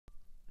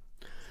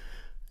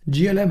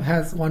GLM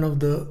has one of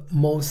the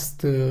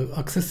most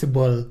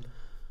accessible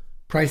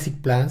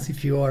pricing plans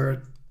if you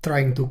are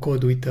trying to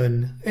code with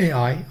an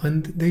AI,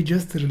 and they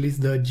just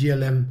released the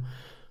GLM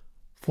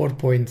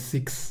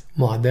 4.6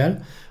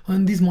 model,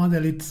 and this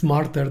model is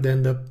smarter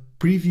than the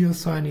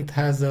previous one. It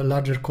has a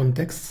larger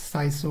context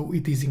size, so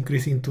it is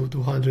increasing to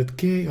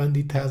 200k, and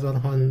it has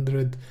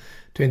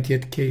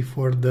 128k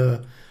for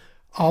the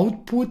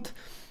output,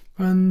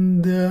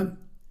 and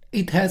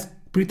it has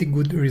pretty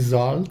good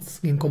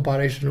results in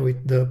comparison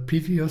with the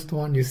previous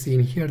one. You see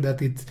in here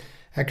that it's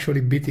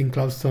actually beating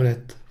Cloud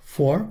Sonnet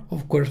 4.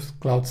 Of course,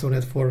 Cloud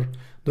Sonnet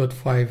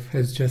 4.5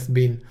 has just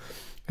been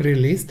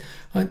released,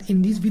 and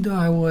in this video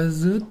I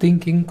was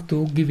thinking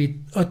to give it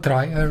a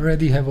try. I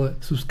already have a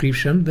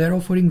subscription. They're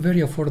offering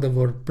very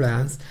affordable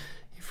plans.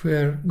 If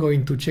we're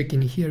going to check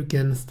in here, you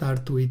can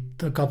start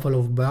with a couple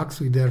of bucks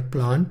with their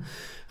plan,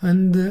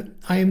 and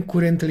I am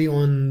currently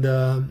on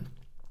the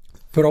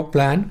Pro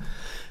plan,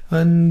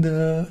 and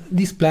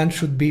this plan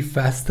should be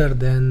faster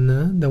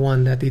than the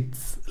one that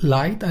it's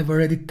light. I've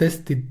already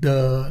tested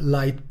the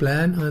light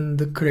plan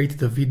and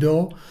created a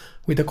video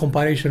with a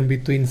comparison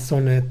between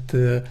Sonnet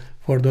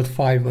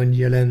 4.5 and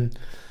GLM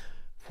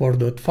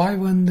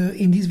 4.5, and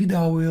in this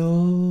video I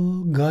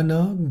will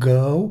gonna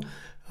go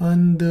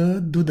and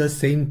do the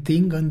same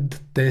thing and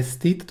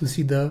test it to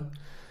see the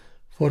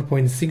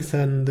 4.6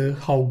 and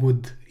how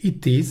good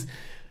it is.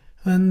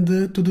 And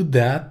to do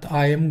that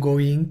I am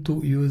going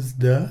to use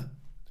the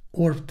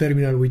Orb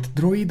terminal with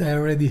Droid. I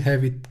already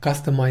have it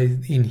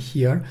customized in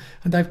here,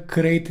 and I've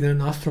created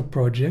an Astro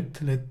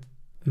project. Let's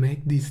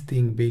make this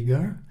thing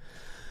bigger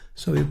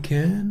so you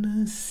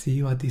can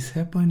see what is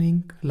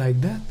happening like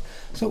that.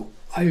 So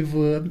I've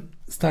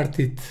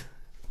started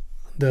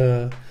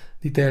the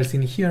details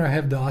in here. I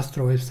have the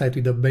Astro website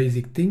with the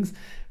basic things,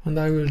 and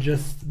I will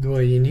just do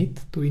a init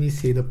to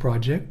initiate the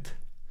project.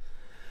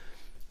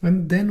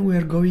 And then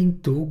we're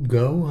going to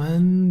go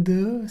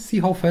and see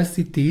how fast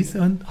it is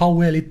and how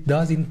well it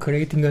does in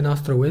creating an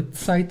Astro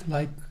website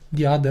like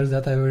the others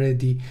that I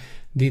already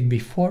did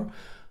before.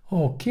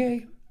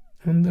 Okay,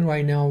 and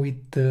right now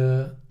it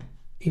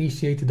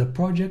initiated the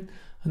project,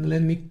 and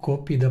let me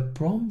copy the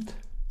prompt.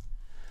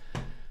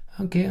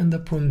 Okay, and the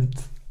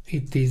prompt,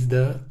 it is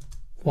the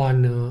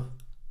one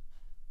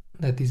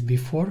that is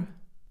before.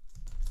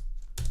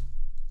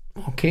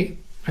 Okay,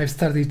 I've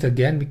started it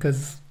again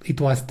because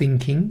it was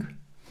thinking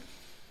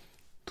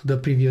to the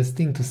previous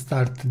thing to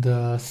start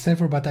the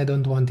server, but I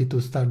don't want it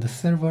to start the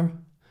server.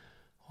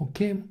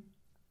 Okay,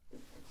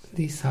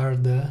 these are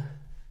the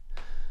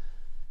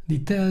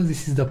details.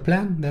 This is the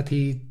plan that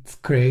it's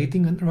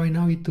creating, and right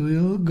now it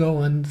will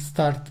go and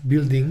start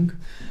building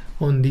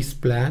on this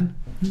plan.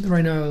 And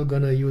right now I'm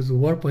gonna use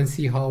Warp and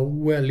see how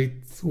well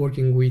it's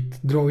working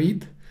with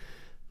Droid,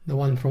 the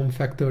one from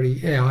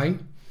Factory AI. You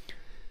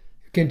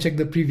can check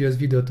the previous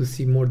video to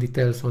see more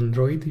details on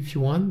Droid if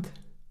you want.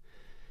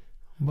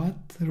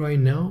 But right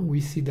now we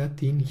see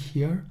that in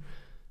here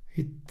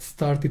it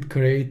started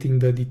creating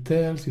the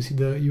details. You see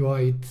the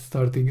UI, it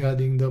started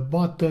adding the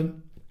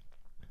button,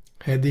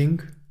 heading,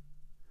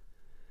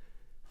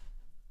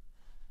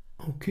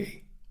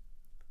 okay,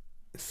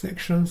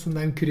 sections, and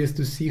I'm curious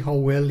to see how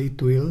well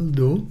it will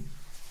do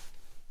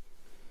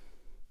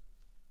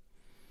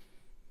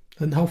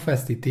and how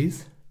fast it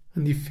is,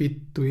 and if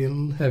it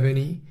will have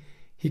any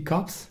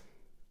hiccups.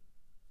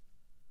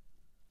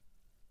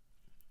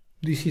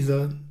 This is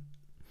a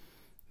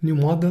new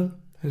model,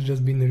 has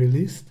just been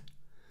released,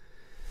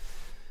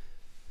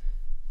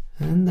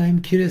 and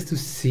I'm curious to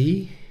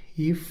see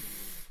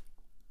if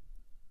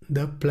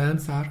the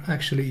plans are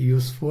actually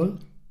useful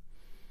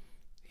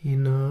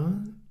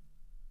in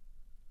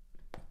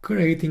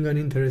creating an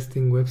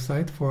interesting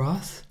website for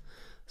us.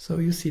 So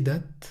you see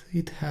that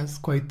it has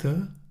quite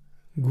a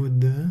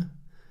good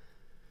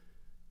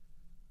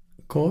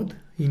code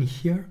in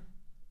here.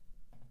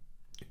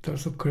 It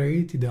also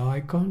created the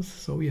icons,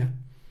 so yeah,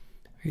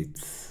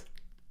 it's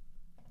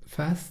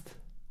fast,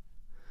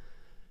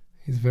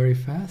 it's very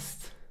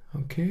fast.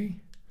 Okay,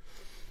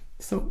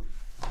 so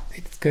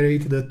it's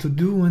created a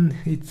to-do and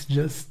it's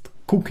just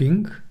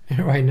cooking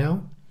right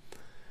now.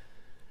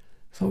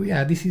 So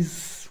yeah, this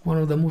is one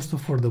of the most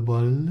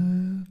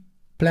affordable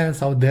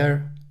plans out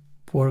there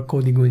for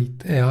coding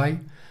with AI.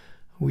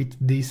 With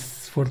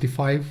this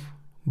 45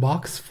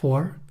 bucks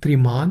for 3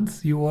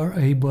 months, you are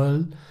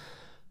able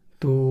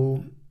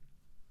to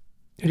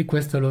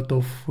request a lot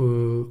of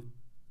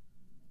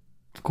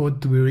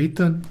code to be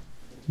written.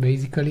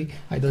 Basically,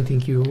 I don't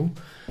think you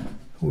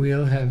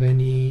will have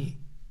any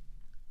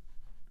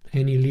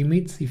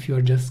limits if you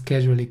are just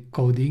casually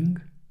coding,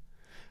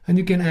 and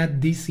you can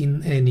add this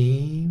in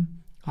any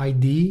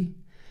ID,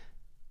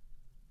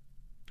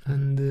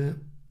 and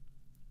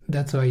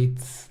that's why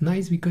it's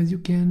nice, because you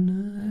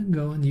can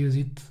go and use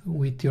it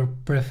with your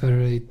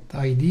preferred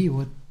ID,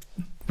 with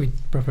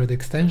preferred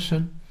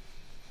extension.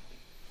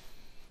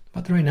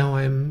 But right now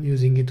I'm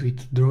using it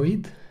with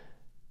Droid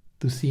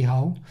to see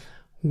how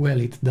well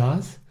it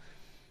does.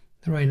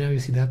 Right now you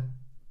see that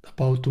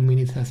about 2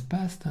 minutes has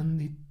passed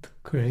and it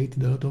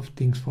created a lot of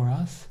things for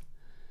us.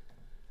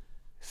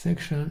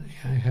 section.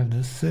 I have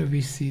the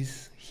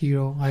services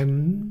hero.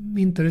 I'm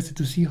interested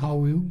to see how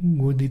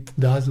good it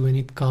does when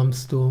it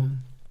comes to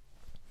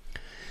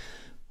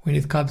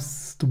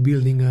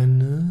building a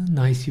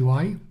nice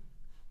UI.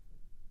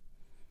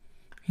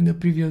 In the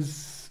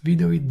previous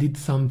video it did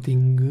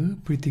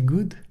something pretty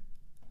good.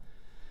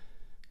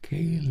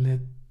 Okay,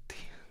 let's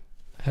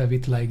have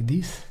it like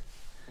this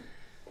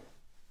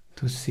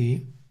to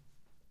see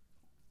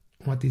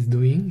what it's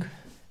doing.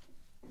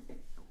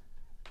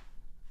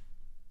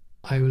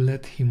 I will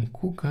let him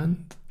cook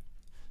and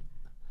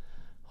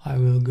I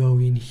will go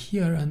in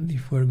here, and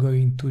if we're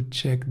going to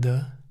check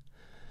the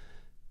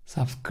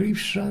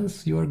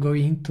subscriptions, you're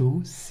going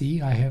to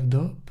see I have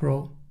the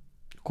Pro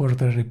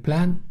quarterly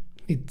plan.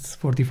 It's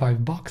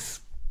 45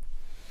 bucks,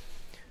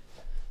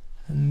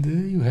 and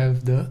you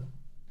have the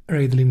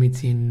rate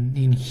limits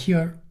in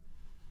here.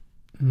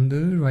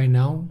 And right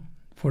now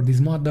for this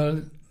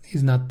model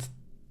is not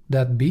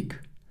that big,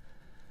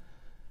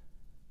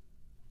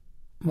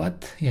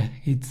 but yeah,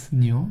 it's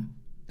new,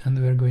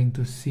 and we're going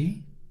to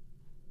see.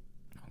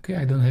 Okay,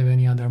 I don't have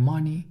any other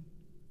money.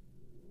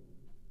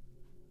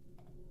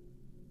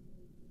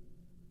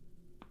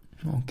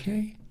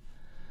 Okay,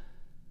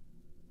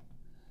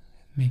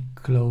 let me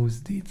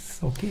close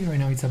this. Okay, right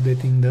now it's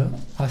updating the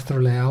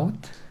Astro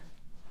layout,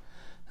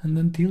 and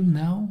until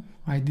now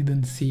I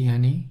didn't see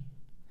any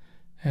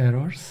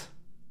errors,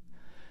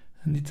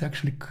 and it's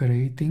actually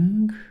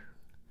creating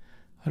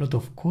a lot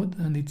of code,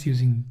 and it's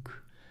using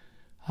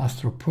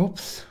Astro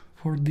props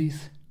for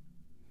this.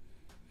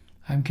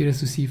 I'm curious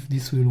to see if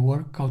this will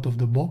work out of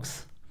the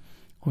box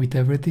with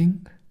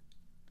everything.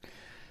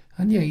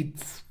 And yeah,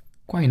 it's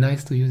quite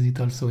nice to use it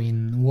also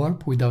in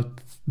Warp without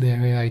the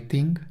AI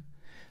things,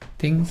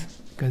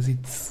 because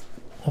it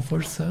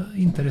offers an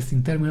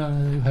interesting terminal.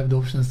 You have the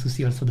options to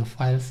see also the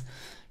files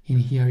in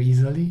here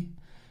easily.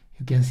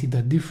 You can see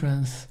the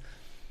difference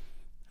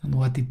and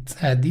what it's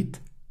added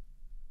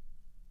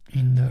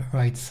in the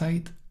right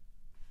side.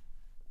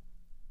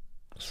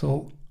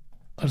 So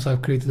also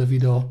I've created a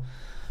video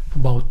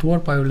about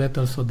Warp. I will let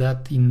also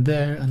that in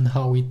there and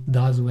how it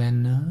does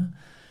when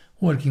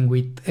working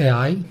with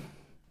AI,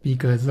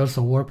 because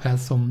also Warp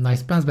has some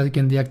nice plans, but you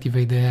can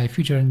deactivate the AI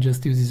feature and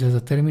just use it as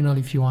a terminal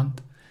if you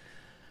want.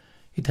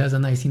 It has a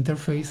nice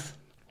interface,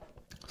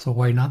 so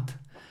why not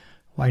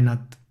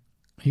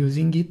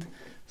using it.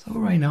 So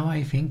right now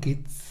I think it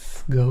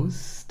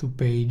goes to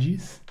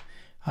pages.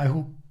 I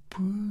hope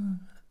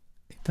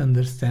it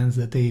understands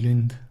the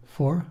Tailwind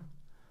 4.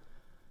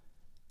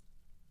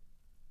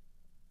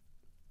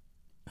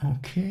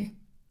 Okay,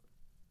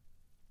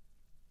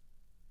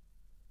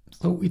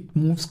 so it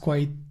moves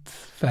quite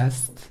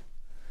fast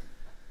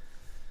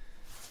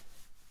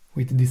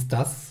with these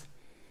tasks.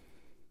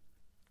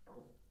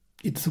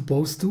 It's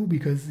supposed to,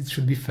 because it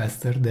should be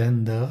faster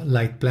than the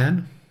light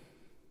plan.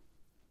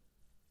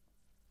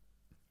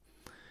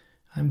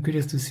 I'm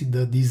curious to see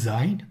the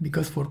design,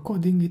 because for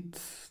coding it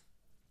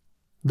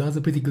does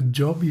a pretty good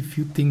job if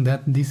you think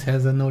that this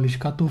has a knowledge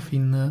cutoff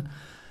in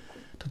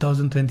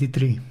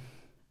 2023.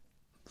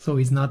 So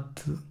it's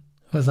not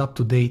as up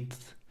to date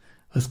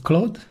as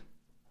Claude,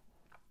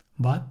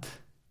 but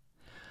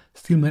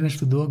still managed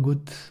to do a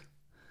good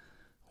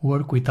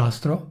work with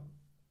Astro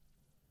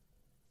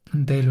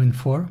and Tailwind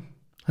 4,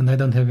 and I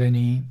don't have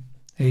any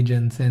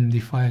agents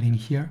ND file in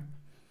here.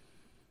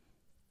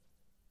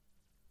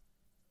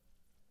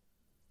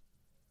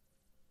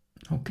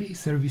 Okay,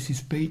 services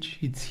page,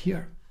 it's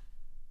here,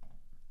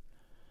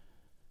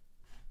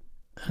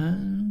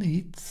 and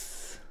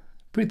it's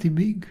pretty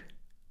big,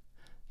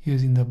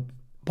 using the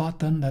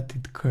button that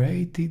it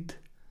created,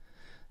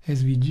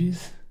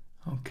 SVGs.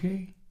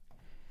 Okay,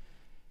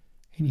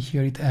 in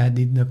here it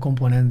added the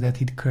components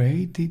that it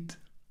created.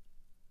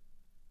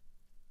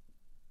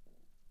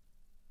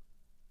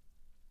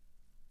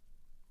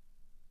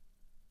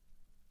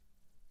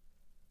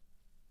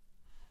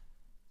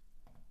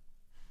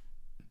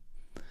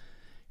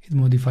 It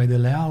modified the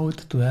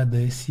layout to add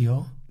the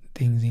SEO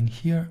things in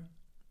here.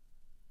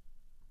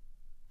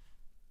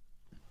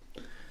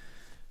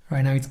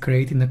 Right now it's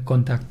creating the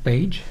contact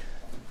page.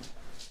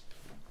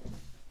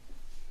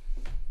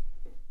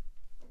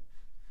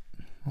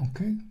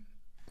 Okay,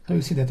 so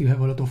you see that you have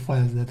a lot of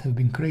files that have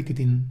been created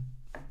in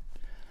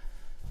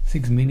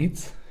 6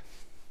 minutes.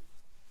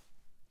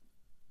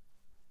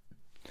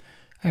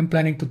 I'm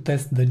planning to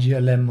test the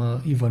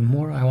GLM even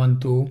more. I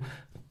want to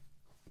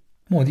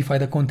modify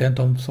the content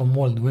on some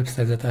old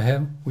websites that I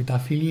have with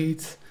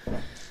affiliates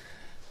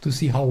to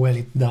see how well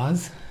it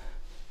does.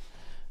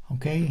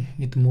 Okay,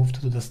 it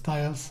moved to the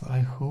styles. I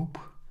hope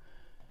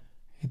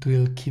it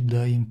will keep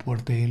the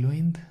import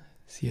Tailwind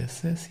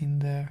CSS in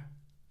there.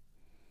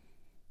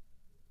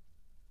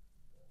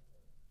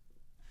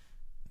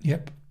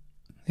 Yep,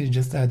 it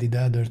just added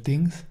other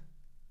things,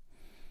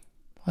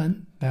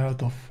 and there are a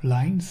lot of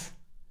lines.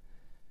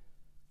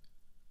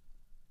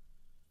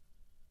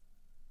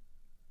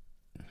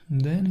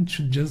 Then it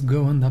should just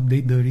go and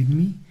update the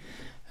README,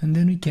 and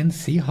then we can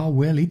see how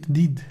well it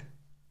did.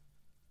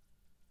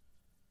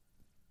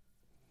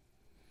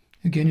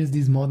 You can use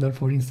this model,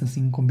 for instance,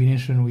 in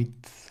combination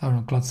with, I don't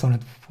know, Cloud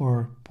Sonnet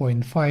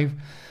 4.5,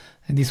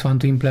 and this one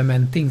to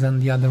implement things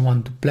and the other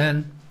one to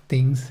plan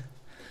things.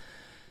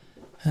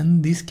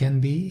 And this can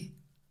be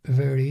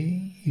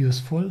very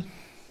useful.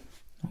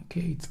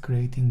 Okay, it's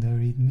creating the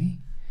README.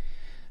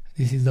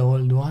 This is the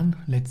old one.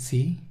 Let's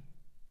see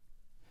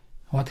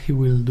what he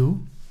will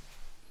do.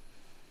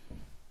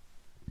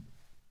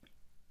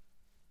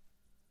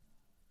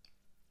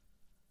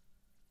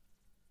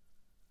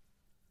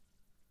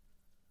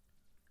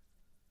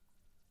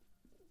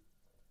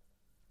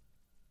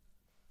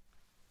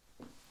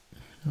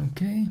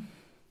 Okay.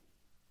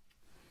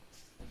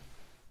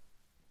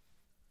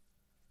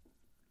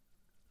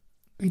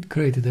 It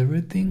created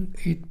everything.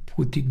 It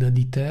put in the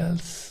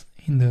details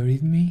in the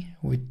README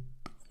with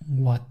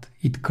what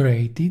it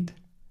created.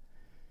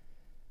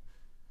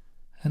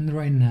 And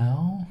right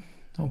now,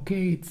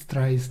 okay, it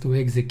tries to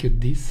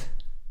execute this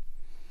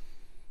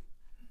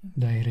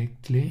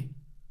directly.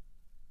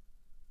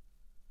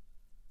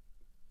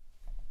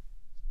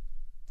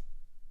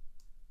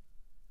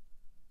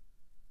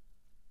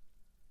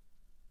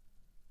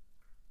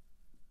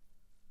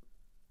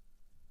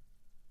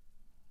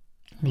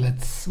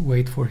 Let's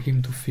wait for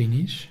him to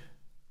finish.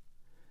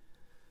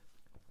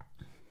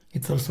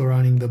 It's also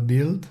running the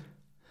build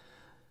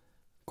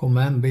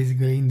command.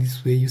 Basically, in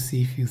this way you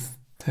see if you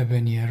have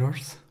any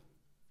errors.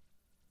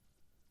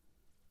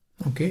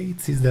 Okay,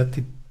 it says that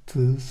it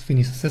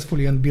finished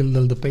successfully and build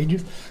all the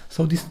pages.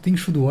 So this thing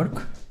should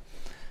work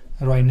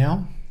right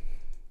now.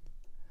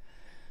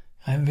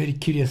 I'm very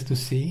curious to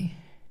see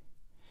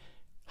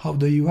how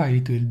the UI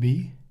it will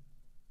be.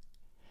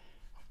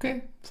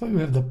 Okay, so you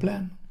have the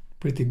plan.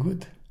 Pretty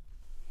good.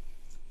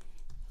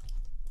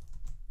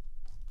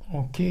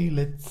 Okay,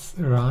 let's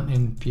run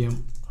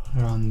npm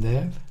run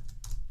dev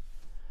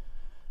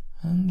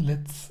and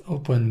let's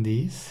open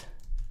this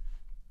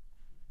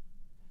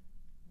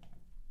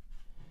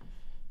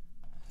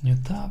new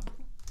tab.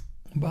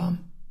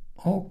 Bam.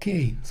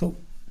 Okay, so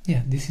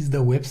yeah, this is the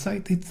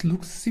website. It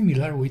looks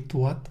similar with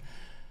what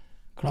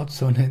Cloud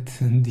Sonnet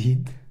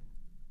did.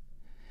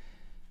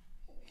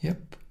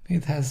 Yep,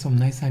 it has some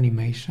nice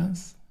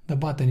animations. The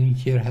button in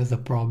here has a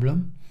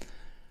problem.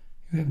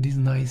 You have these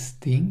nice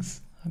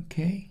things.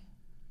 Okay,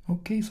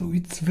 so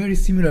it's very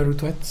similar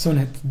to what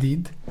Sonnet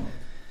did,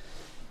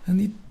 and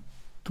it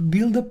to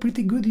build a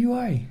pretty good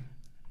UI.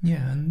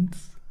 Yeah, and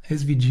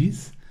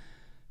SVGs.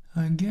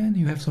 Again,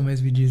 you have some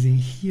SVGs in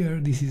here.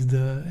 This is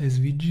the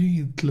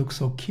SVG. It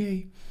looks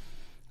okay.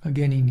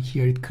 Again, in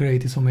here it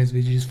created some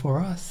SVGs for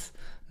us.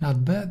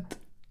 Not bad.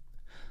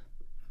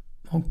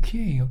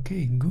 Okay,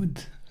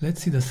 good.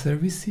 Let's see the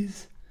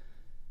services.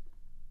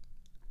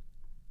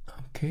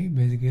 Okay,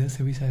 basically the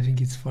service, I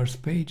think it's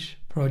first page,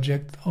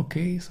 project.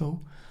 Okay,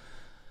 so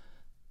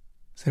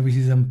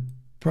services and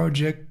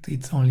project,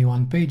 it's only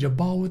one page.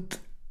 About,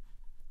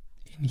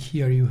 in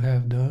here you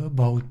have the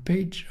about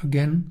page.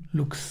 Again,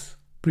 looks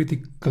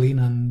pretty clean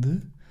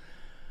and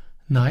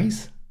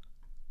nice.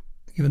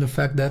 Given the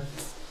fact that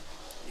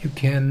you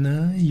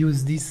can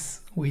use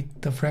this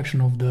with a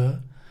fraction of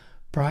the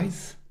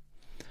price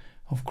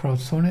of Cloud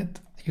Sonnet.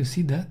 You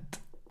see that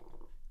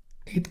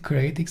it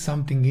created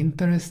something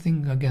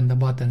interesting. Again, the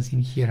buttons in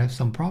here have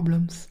some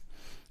problems,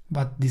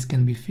 but this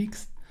can be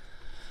fixed.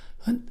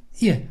 And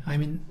yeah, I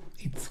mean,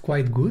 it's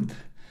quite good,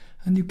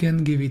 and you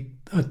can give it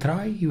a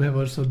try. You have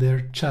also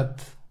their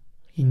chat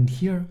in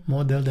here,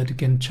 model that you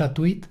can chat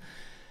with,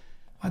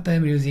 but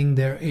I'm using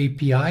their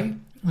API,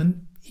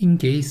 and in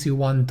case you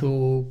want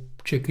to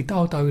check it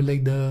out, I will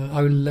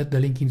let the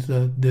link into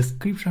the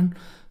description.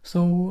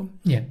 So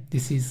yeah,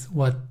 this is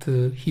what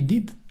he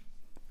did.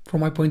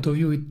 From my point of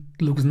view, it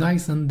looks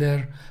nice, and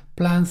their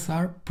plans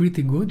are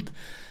pretty good.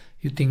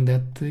 You think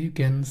that you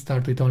can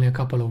start with only a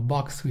couple of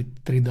bucks,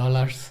 with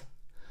 $3.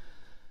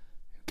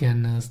 You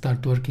can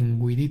start working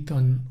with it,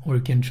 or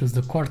you can choose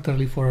the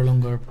quarterly for a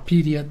longer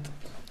period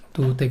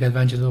to take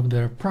advantage of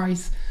their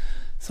price.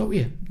 So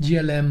yeah,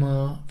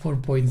 GLM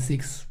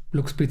 4.6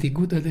 looks pretty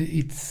good.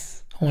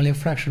 It's only a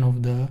fraction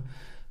of the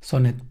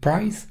Sonnet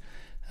price.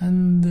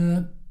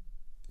 And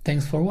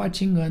thanks for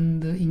watching,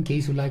 and in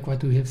case you like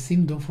what we have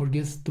seen, don't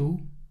forget to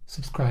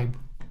subscribe.